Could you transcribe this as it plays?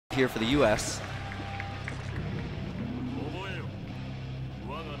here for the U.S.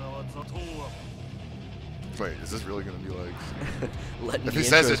 Wait, is this really going to be like... Letting if the he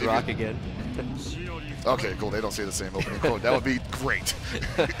says intros it rock again. Okay, cool. They don't say the same opening quote. That would be great.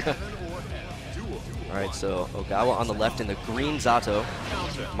 All right, so Ogawa on the left in the green Zato.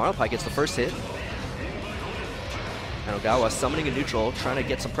 Marlinpie gets the first hit. And Ogawa summoning a neutral, trying to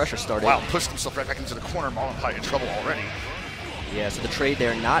get some pressure started. Wow, pushed himself right back into the corner. Marlinpie in trouble already. Yeah, so the trade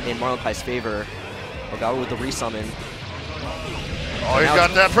there not in Marlinpie's favor. Ogawa with the resummon. Oh, he's got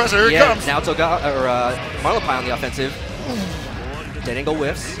that pressure. Here it comes. Now it's Marlinpie on the offensive. Dead angle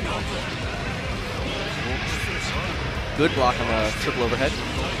whiffs. Good block on the triple overhead.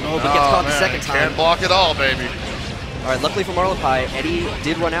 Oh, but gets caught the second time. Can't block it all, baby. All right, luckily for Marlinpie, Eddie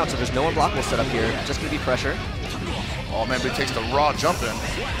did run out, so there's no unblockable set up here. Just going to be pressure. Oh, man, but he takes the raw jump in.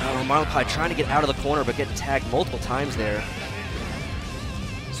 Oh, Marlinpie trying to get out of the corner, but getting tagged multiple times there.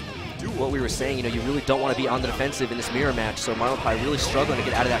 So what we were saying, you know, you really don't want to be on the defensive in this mirror match, so Marlinpie really struggling to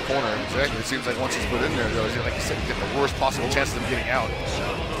get out of that corner. Exactly. It seems like once he's put in there, though, like you said, you get the worst possible chances of getting out.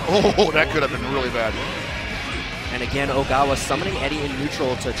 Oh, that could have been really bad. And again, Ogawa summoning Eddie in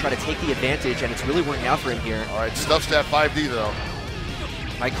neutral to try to take the advantage, and it's really working out for him here. All right, stuffs that 5D, though.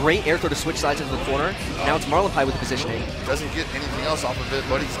 My great air throw to switch sides into the corner. Now it's Marlinpie with the positioning. Doesn't get anything else off of it,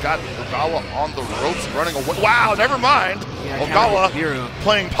 but he's got Ogawa on the ropes running away. Wow, never mind. Yeah, Ogawa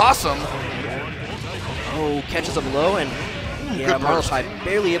playing possum. Oh, catches him low, and yeah, Marlinpie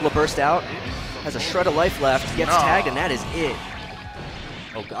barely able to burst out. Has a shred of life left, gets tagged, and that is it.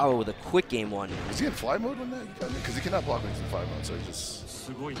 Ogawa with a quick game one. Is he in fly mode when that? Because he cannot block when he's in fly mode, so he just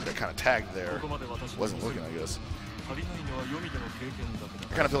got kind of tagged there. Wasn't looking, I guess. I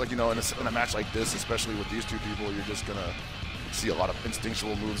kind of feel like, you know, in a match like this, especially with these two people, you're just going to see a lot of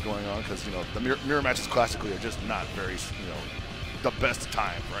instinctual moves going on because, you know, the mirror matches classically are just not very, you know, the best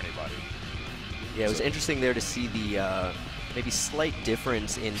time for anybody. Yeah, it was interesting there to see the maybe slight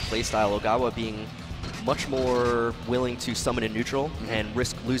difference in playstyle. Ogawa being much more willing to summon in neutral and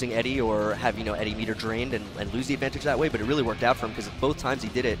risk losing Eddie or have, you know, Eddie meter drained and lose the advantage that way, but it really worked out for him because both times he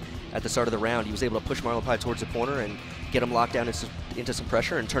did it at the start of the round, he was able to push Marlinpie towards the corner and get him locked down into some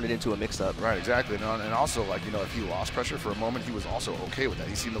pressure and turn it into a mix-up. Right, exactly. And also, like, you know, if he lost pressure for a moment, he was also okay with that.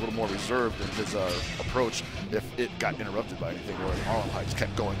 He seemed a little more reserved in his approach if it got interrupted by anything, whereas Marlinpie just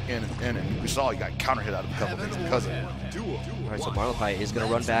kept going in and in, and we saw he got counter hit out of a couple things because of it. All right, so Marlinpie is going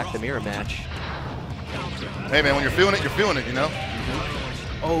to run back the mirror match. Hey, man, when you're feeling it, you know?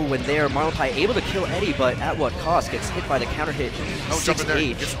 Oh, and there, Marlinpie able to kill Eddie, but at what cost? Gets hit by the counter hit. No jumping there.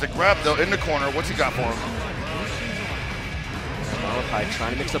 Gets the grab, though, in the corner. What's he got for him? Marlinpie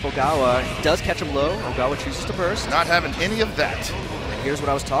trying to mix up Ogawa. He does catch him low. Ogawa chooses to burst. Not having any of that. And here's what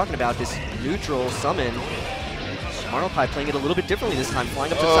I was talking about, this neutral summon. Marlinpie playing it a little bit differently this time,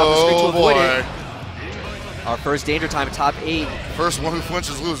 flying up to the top of the screen to avoid it. Our first danger time at top 8. First one who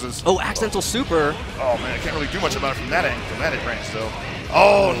flinches loses. Oh, accidental super. Oh, man, I can't really do much about it from that angle, from that range, though.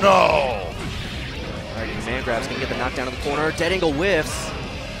 Oh, no! All right, man grab's going to get the knockdown in the corner. Dead angle whiffs.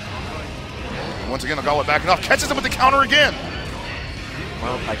 Once again, Ogawa backing off. Catches him with the counter again.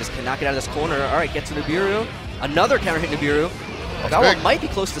 Marlinpie just cannot get out of this corner. All right, gets to Nibiru. Another counter hit Nibiru. Ogawa might be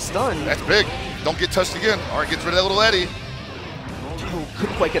close to stun. That's big. Don't get touched again. All right, gets rid of that little Eddie. Oh,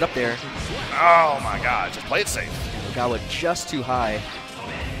 couldn't quite get up there. Oh, my God. Just play it safe. Ogawa just too high.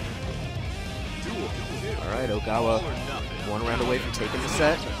 All right, Ogawa one round away from taking the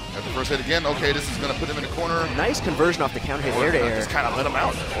set. At the first hit again. Okay, this is going to put him in the corner. Nice conversion off the counter hit air to air. Just kind of let him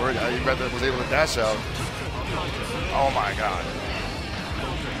out. Or he rather was able to dash out. Oh, my God.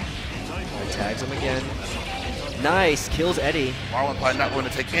 Tags him again. Nice. Kills Eddie. Marlinpie not going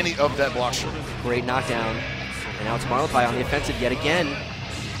to take any of that block shot. Great knockdown. And now it's Marlinpie on the offensive yet again.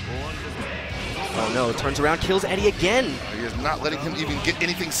 Oh no, turns around, kills Eddie again. He is not letting him even get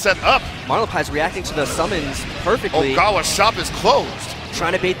anything set up. Marlinpie's reacting to the summons perfectly. Ogawa's shop is closed.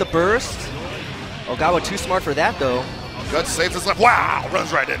 Trying to bait the burst. Ogawa too smart for that though. Gut saves his left. Wow,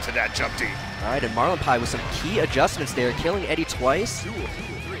 runs right into that jump D. All right, and Marlinpie with some key adjustments there, killing Eddie twice.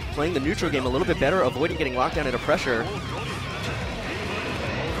 Playing the neutral game a little bit better, avoiding getting locked down into pressure.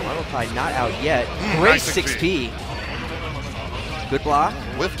 Marlinpie not out yet. Great nice 6P. Good block.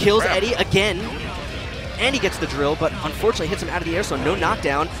 Kills Eddie again. And he gets the drill, but unfortunately hits him out of the air, so no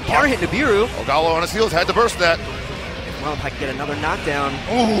knockdown. Counter hit Nibiru. Ogawa on his heels, had to burst that. Marlinpie can get another knockdown.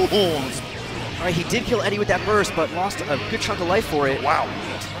 Ooh. All right, he did kill Eddie with that burst, but lost a good chunk of life for it. Wow.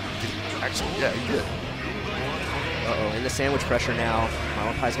 Actually, yeah, he did. Uh-oh, in the sandwich pressure now.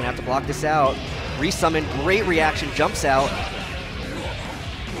 Marlinpie's gonna have to block this out. Resummon, great reaction, jumps out.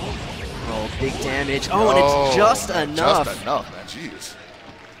 Oh, big damage. Oh, and it's just enough. Just enough, man, jeez.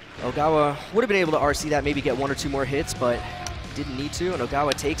 Ogawa would have been able to RC that, maybe get 1 or 2 more hits, but didn't need to, and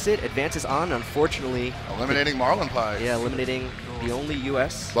Ogawa takes it, advances on, unfortunately. Eliminating Marlinpie. Yeah, eliminating the only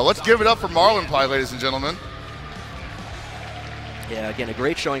US. Well, let's give it up for Marlinpie, ladies and gentlemen. Yeah, again, a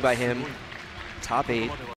great showing by him. Top 8.